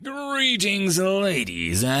Greetings,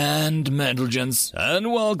 ladies and gents,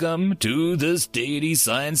 and welcome to this daily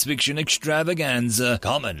science fiction extravaganza,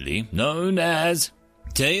 commonly known as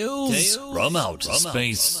Tales from Outer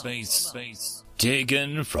Space.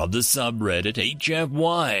 Taken from the subreddit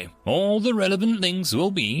HFY. All the relevant links will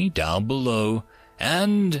be down below.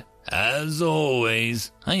 And, as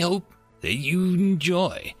always, I hope that you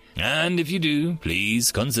enjoy. And if you do,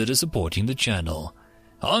 please consider supporting the channel.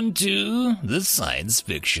 On to the science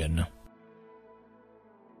fiction.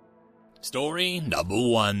 Story number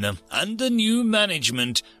 1. Under New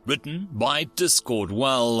Management, written by Discord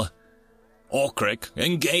Well. Orcric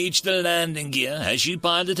engaged the landing gear as she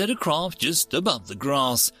piloted a craft just above the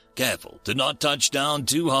grass, careful to not touch down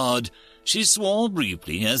too hard. She swore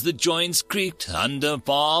briefly as the joints creaked under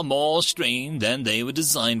far more strain than they were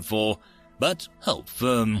designed for, but held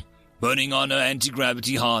firm. Putting on her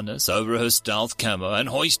anti-gravity harness over her stealth camo and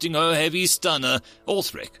hoisting her heavy stunner,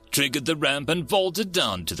 Orcric triggered the ramp and vaulted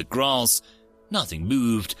down to the grass. Nothing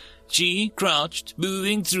moved. She crouched,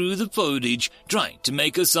 moving through the foliage, trying to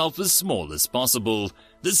make herself as small as possible.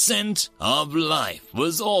 The scent of life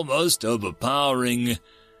was almost overpowering.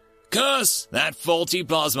 Curse that faulty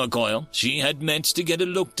plasma coil. She had meant to get it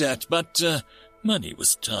looked at, but money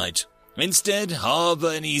was tight. Instead of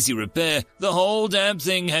an easy repair, the whole damn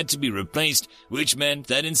thing had to be replaced, which meant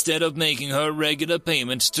that instead of making her regular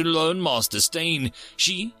payment to Loan Master Stain,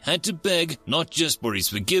 she had to beg not just for his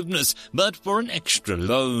forgiveness, but for an extra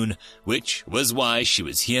loan, which was why she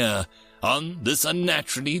was here, on this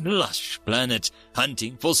unnaturally lush planet.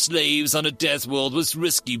 Hunting for slaves on a death world was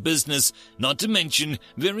risky business, not to mention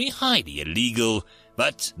very highly illegal.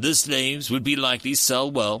 But the slaves would be likely sell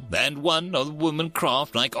well, and one of the woman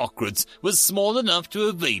craft like Ocrids was small enough to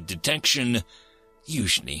evade detection.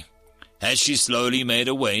 Usually. As she slowly made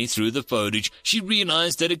her way through the foliage, she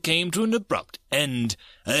realized that it came to an abrupt end.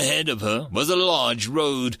 Ahead of her was a large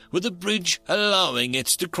road, with a bridge allowing it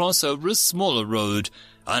to cross over a smaller road.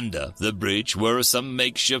 Under the bridge were some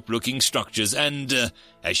makeshift-looking structures, and,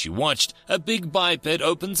 as she watched, a big biped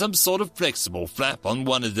opened some sort of flexible flap on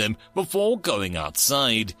one of them before going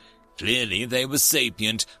outside. Clearly they were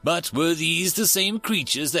sapient, but were these the same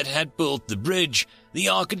creatures that had built the bridge? The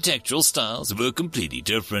architectural styles were completely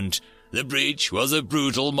different. The bridge was a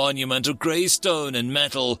brutal monument of grey stone and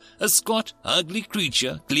metal, a squat, ugly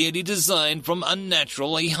creature clearly designed from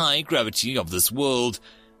unnaturally high gravity of this world.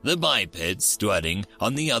 The biped's dwelling,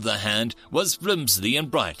 on the other hand, was flimsily and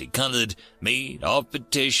brightly colored, made of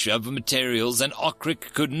fetish of materials and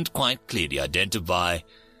Orcric couldn't quite clearly identify.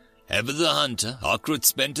 Ever the hunter, Orcric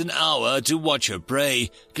spent an hour to watch her prey.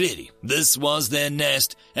 Clearly, this was their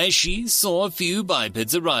nest, as she saw a few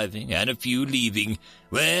bipeds arriving and a few leaving.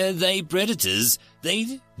 Were they predators?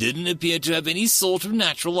 They didn't appear to have any sort of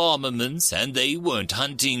natural armaments, and they weren't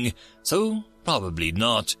hunting, so probably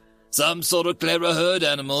not. Some sort of clever herd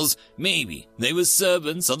animals. Maybe they were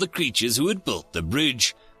servants of the creatures who had built the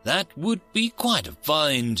bridge. That would be quite a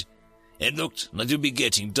find. It looked like it would be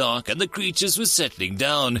getting dark, and the creatures were settling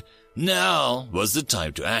down. Now was the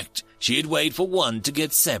time to act. She'd wait for one to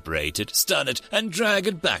get separated, stun it, and drag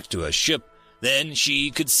it back to her ship. Then she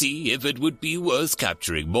could see if it would be worth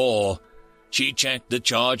capturing more. She checked the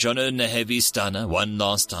charge on her heavy stunner one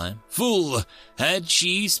last time. Fool! Had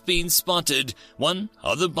she been spotted? One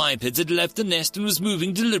of the bipeds had left the nest and was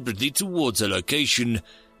moving deliberately towards her location.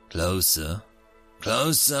 Closer.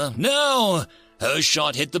 Closer. No! Her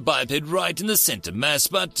shot hit the biped right in the center mass,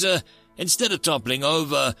 but instead of toppling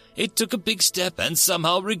over, it took a big step and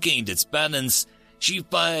somehow regained its balance. She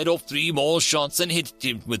fired off 3 more shots and hit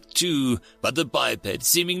him with 2, but the biped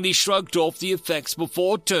seemingly shrugged off the effects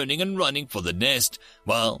before turning and running for the nest,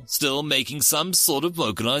 while still making some sort of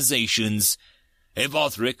vocalizations. If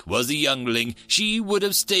Orcric was a youngling, she would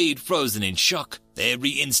have stayed frozen in shock.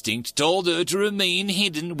 Every instinct told her to remain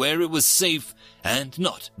hidden where it was safe, and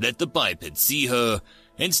not let the biped see her.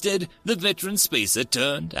 Instead, the veteran spacer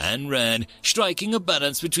turned and ran, striking a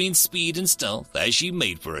balance between speed and stealth as she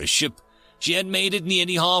made for her ship. She had made it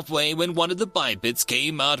nearly halfway when one of the bipeds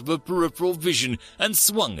came out of her peripheral vision and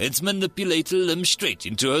swung its manipulator limb straight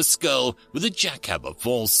into her skull with a jackhammer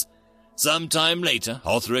force. Some time later,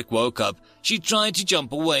 Orcric woke up. She tried to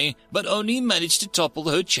jump away, but only managed to topple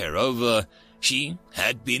her chair over. She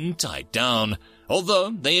had been tied down, although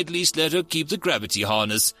they at least let her keep the gravity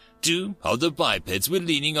harness. 2 of the bipeds were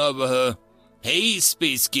leaning over her. "Hey,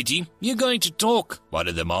 Space Kitty, you going to talk?" one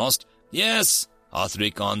of them asked. "Yes,"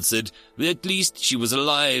 Orcric answered, but at least she was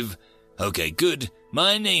alive. "Okay, good.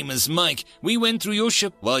 My name is Mike. We went through your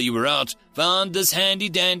ship while you were out, found this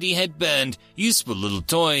handy-dandy headband, useful little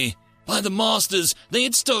toy." By the masters, they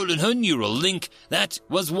had stolen her neural link. That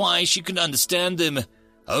was why she could understand them.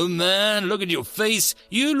 Oh man, look at your face.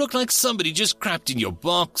 You look like somebody just crapped in your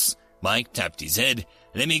box. Mike tapped his head.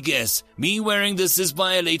 Let me guess, me wearing this is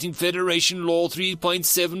violating Federation Law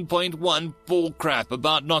 3.7.1 bull crap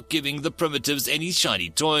about not giving the primitives any shiny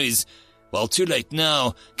toys. Well, too late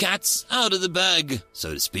now. Cat's out of the bag,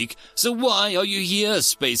 so to speak. So why are you here,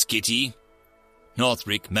 Space Kitty?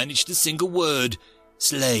 Othric managed a single word.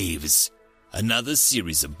 Slaves. Another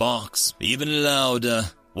series of barks, even louder.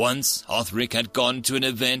 Once, Othric had gone to an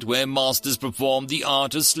event where masters performed the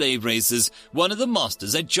art of slave races. One of the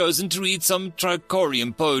masters had chosen to read some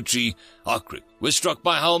Tricorian poetry. Othric was struck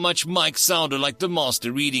by how much Mike sounded like the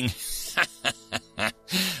master reading.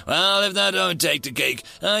 Well, if that don't take the cake,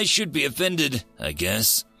 I should be offended, I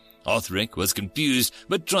guess. Othric was confused,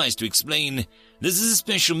 but tries to explain. This is a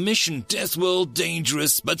special mission, Death World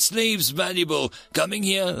dangerous, but slaves valuable. Coming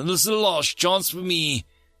here, this is a last chance for me.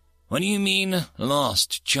 What do you mean,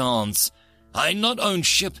 last chance? I not own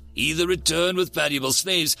ship, either return with valuable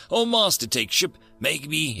slaves, or master take ship,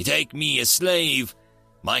 take me a slave.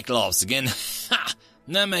 Mike laughs again. Ha!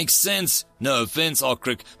 That makes sense. No offense,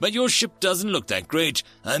 Othric, but your ship doesn't look that great.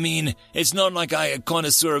 I mean, it's not like I'm a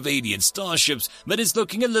connoisseur of alien starships, but it's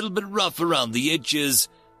looking a little bit rough around the edges.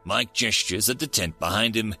 Mike gestures at the tent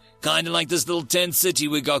behind him, kinda like this little tent city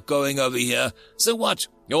we got going over here. So what?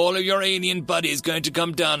 All of your alien buddies going to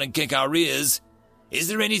come down and kick our rears? Is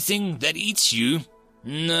there anything that eats you?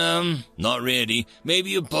 No, not really.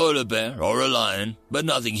 Maybe a polar bear or a lion, but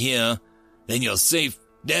nothing here. Then you're safe.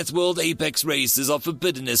 Death World Apex races are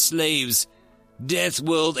forbidden as slaves. Death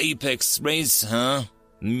World Apex race, huh?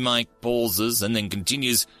 Mike pauses and then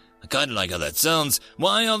continues. I kinda like how that sounds.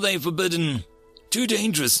 Why are they forbidden? Too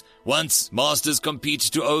dangerous. Once, masters compete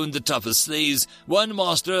to own the toughest slaves. One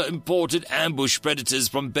master imported ambush predators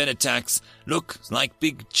from Benetax. Look like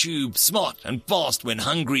big tube, smart and fast when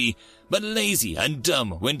hungry, but lazy and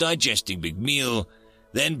dumb when digesting big meal.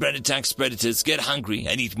 Then Benetax predators get hungry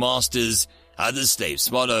and eat masters. Other slaves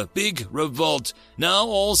follow. Big revolt. Now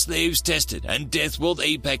all slaves tested and Death World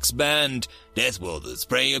Apex banned. Death Worlders'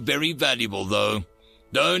 prey are very valuable though.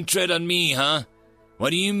 Don't tread on me, huh? What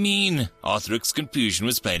do you mean? Othric's confusion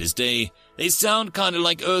was plain as day. They sound kind of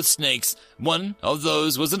like earth snakes. One of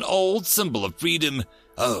those was an old symbol of freedom.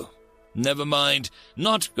 Oh, never mind.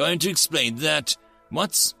 Not going to explain that.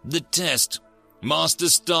 What's the test? Master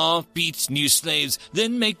starve, beat new slaves,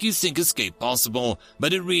 then make you think escape possible.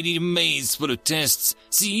 But it really a maze full of tests.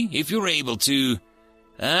 See if you're able to.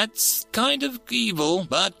 That's kind of evil,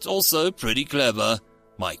 but also pretty clever.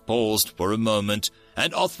 Mike paused for a moment,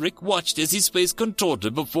 and Othric watched as his face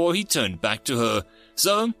contorted before he turned back to her.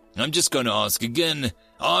 So, I'm just going to ask again,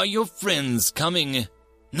 are your friends coming?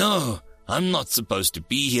 No, I'm not supposed to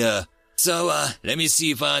be here. So, let me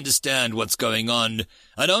see if I understand what's going on.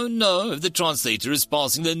 I don't know if the translator is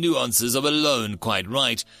passing the nuances of a loan quite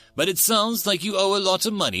right, but it sounds like you owe a lot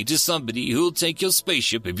of money to somebody who'll take your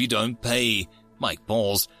spaceship if you don't pay. Mike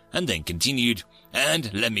paused, and then continued.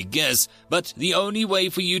 And let me guess, but the only way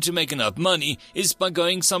for you to make enough money is by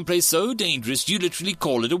going someplace so dangerous you literally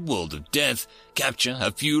call it a world of death, capture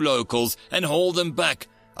a few locals, and haul them back.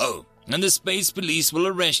 Oh, and the space police will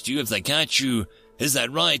arrest you if they catch you. Is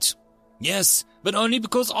that right? Yes, but only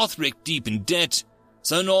because Othric deep in debt.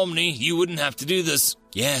 So normally you wouldn't have to do this.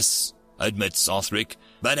 Yes, admits Othric,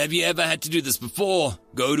 but have you ever had to do this before?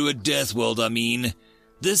 Go to a death world, I mean.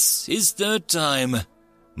 This is third time.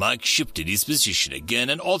 Mike shifted his position again,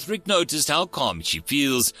 and Othric noticed how calm she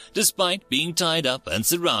feels, despite being tied up and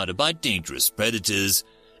surrounded by dangerous predators.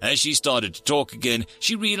 As she started to talk again,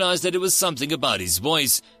 she realized that it was something about his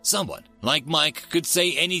voice. Someone like Mike could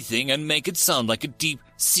say anything and make it sound like a deep,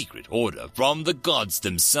 secret order from the gods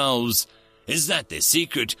themselves. Is that their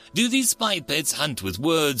secret? Do these bipeds hunt with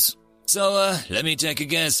words? So, let me take a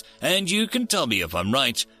guess, and you can tell me if I'm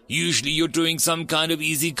right. Usually you're doing some kind of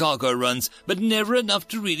easy cargo runs, but never enough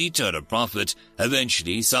to really turn a profit.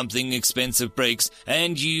 Eventually, something expensive breaks,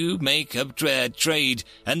 and you make a trade,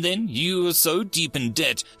 and then you are so deep in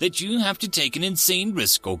debt that you have to take an insane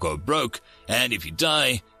risk or go broke. And if you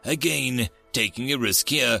die, again, taking a risk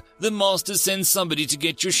here, the master sends somebody to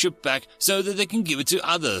get your ship back so that they can give it to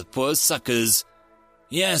other poor suckers.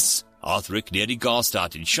 Yes, Othric nearly gasped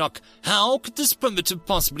out in shock. How could this primitive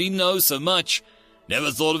possibly know so much? Never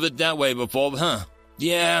thought of it that way before, huh?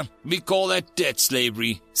 Yeah, we call that debt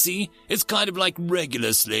slavery. See, it's kind of like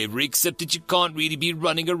regular slavery, except that you can't really be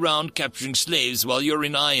running around capturing slaves while you're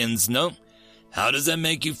in irons, no? How does that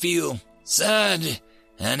make you feel? Sad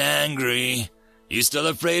and angry. You still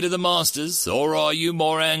afraid of the masters, or are you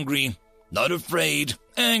more angry? Not afraid,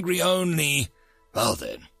 Angry only. Well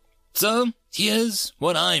then. So, here's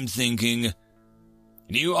what I'm thinking.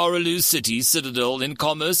 New Oraloo City Citadel in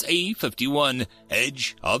Commerce A51,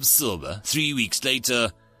 Edge of Silver, 3 weeks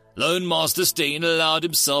later. Lone Master Stain allowed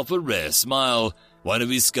himself a rare smile. One of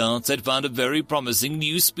his scouts had found a very promising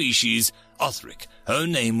new species, Othric. Her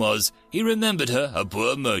name was. He remembered her, a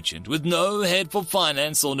poor merchant, with no head for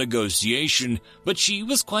finance or negotiation, but she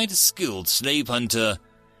was quite a skilled slave hunter.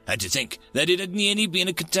 And to think that it had nearly been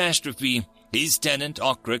a catastrophe. His tenant,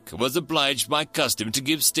 Ocric, was obliged by custom to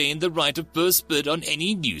give Stain the right of first bid on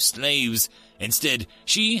any new slaves. Instead,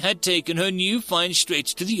 she had taken her new find straight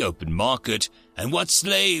to the open market. And what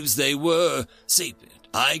slaves they were! Sapient,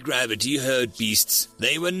 high-gravity herd beasts.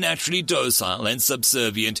 They were naturally docile and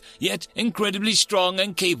subservient, yet incredibly strong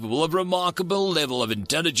and capable of remarkable level of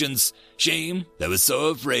intelligence. Shame, they were so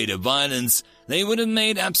afraid of violence. They would have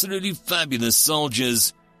made absolutely fabulous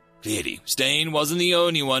soldiers. Clearly, Stain wasn't the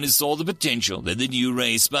only one who saw the potential in the new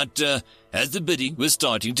race, but as the bidding was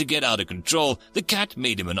starting to get out of control, the cat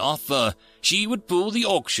made him an offer. She would pull the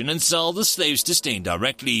auction and sell the slaves to Stain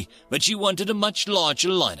directly, but she wanted a much larger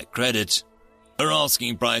line of credit. Her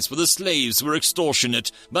asking price for the slaves were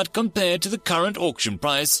extortionate, but compared to the current auction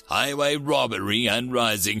price, highway robbery and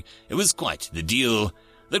rising, it was quite the deal.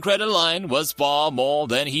 The credit line was far more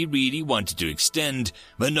than he really wanted to extend,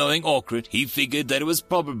 but knowing Orcrit, he figured that it was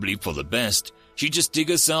probably for the best. She'd just dig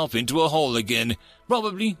herself into a hole again,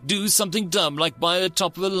 probably do something dumb like buy the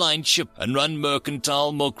top of a line ship and run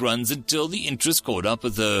mercantile milk runs until the interest caught up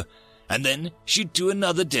with her. And then she'd do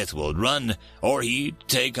another Deathworld run, or he'd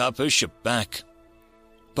take up her ship back.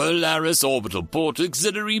 Polaris Orbital Port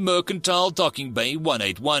Auxiliary Mercantile Docking Bay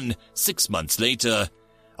 181, 6 months later.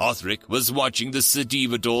 Othric was watching the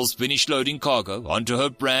Sedivadors finish loading cargo onto her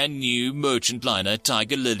brand-new merchant liner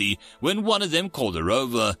Tiger Lily when one of them called her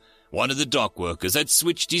over. One of the dock workers had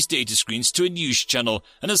switched his data screens to a news channel,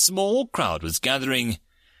 and a small crowd was gathering.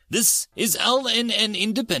 This is LNN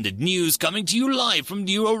Independent News coming to you live from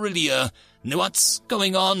New Aurelia. What's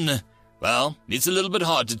going on? Well, it's a little bit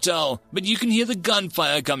hard to tell, but you can hear the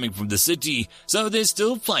gunfire coming from the city, so there's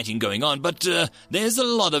still fighting going on, but there's a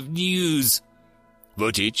lot of news.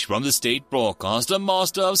 Footage from the state broadcast, a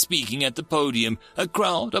master of speaking at the podium, a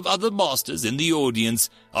crowd of other masters in the audience.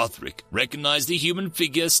 Othric recognized the human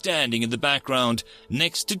figure standing in the background,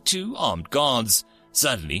 next to 2 armed guards.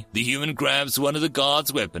 Suddenly, the human grabs one of the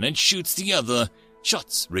guards' weapon and shoots the other.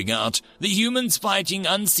 Shots ring out, the humans fighting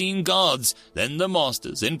unseen guards. Then the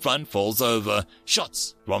masters in front falls over.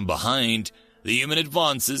 Shots from behind. The human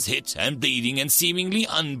advances, hit and bleeding and seemingly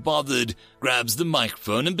unbothered, grabs the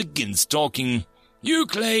microphone and begins talking. You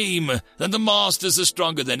claim that the masters are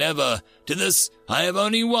stronger than ever. To this, I have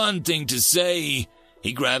only one thing to say.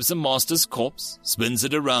 He grabs a master's corpse, spins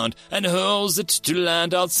it around, and hurls it to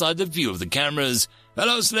land outside the view of the cameras.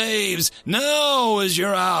 Fellow slaves, now is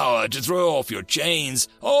your hour to throw off your chains.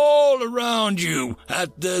 All around you,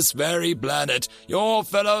 at this very planet, your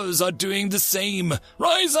fellows are doing the same.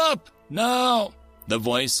 Rise up, now. The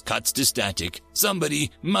voice cuts to static.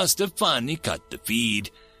 Somebody must have finally cut the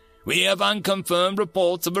feed. We have unconfirmed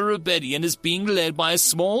reports of a rebellion is being led by a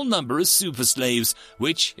small number of super slaves,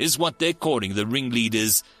 which is what they're calling the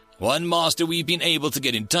ringleaders. One master we've been able to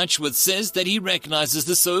get in touch with says that he recognizes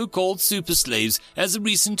the so-called super slaves as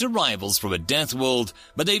recent arrivals from a death world,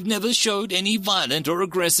 but they've never showed any violent or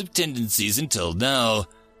aggressive tendencies until now.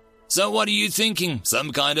 So what are you thinking?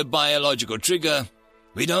 Some kind of biological trigger?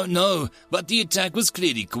 We don't know, but the attack was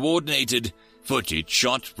clearly coordinated. Footage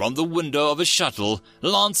shot from the window of a shuttle.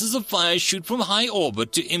 Lances of fire shoot from high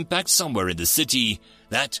orbit to impact somewhere in the city.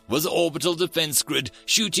 That was an orbital defense grid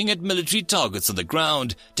shooting at military targets on the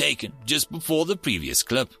ground, taken just before the previous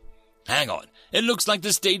clip. Hang on, it looks like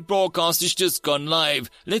the state broadcast has just gone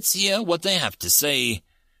live. Let's hear what they have to say.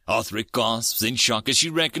 Othric gasps in shock as she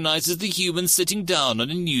recognizes the human sitting down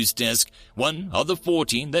on a news desk, one of the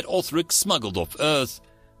 14 that Othric smuggled off Earth.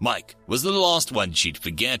 Mike was the last one she'd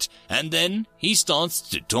forget, and then he starts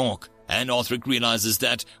to talk, and Othric realizes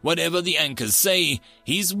that whatever the anchors say,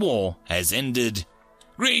 his war has ended.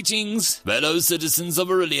 Greetings, fellow citizens of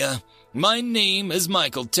Aurelia. My name is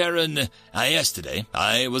Michael Terran. Yesterday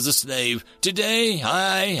I was a slave. Today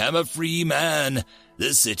I am a free man.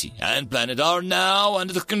 This city and planet are now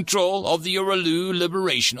under the control of the Aurelia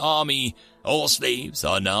Liberation Army. All slaves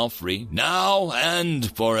are now free, now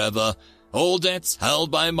and forever. All debts held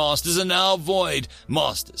by masters are now void.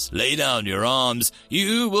 Masters, lay down your arms.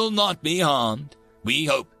 You will not be harmed. We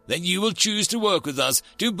hope that you will choose to work with us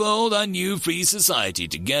to build a new free society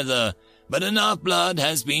together. But enough blood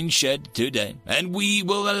has been shed today, and we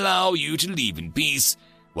will allow you to leave in peace.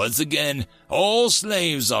 Once again, all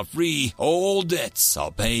slaves are free, all debts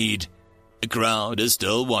are paid. The crowd is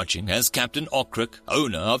still watching as Captain Okrik,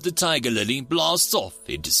 owner of the Tiger Lily, blasts off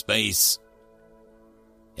into space.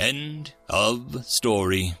 End of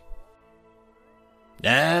story.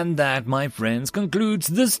 And that, my friends, concludes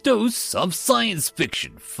this dose of science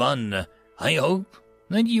fiction fun. I hope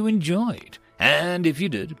that you enjoyed. And if you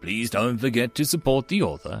did, please don't forget to support the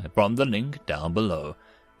author from the link down below.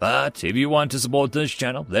 But if you want to support this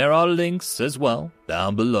channel, there are links as well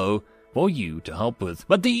down below for you to help with.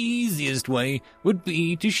 But the easiest way would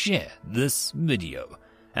be to share this video.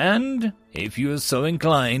 And if you are so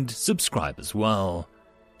inclined, subscribe as well.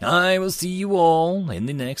 I will see you all in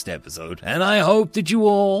the next episode, and I hope that you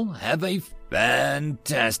all have a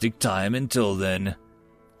fantastic time until then.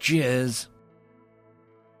 Cheers.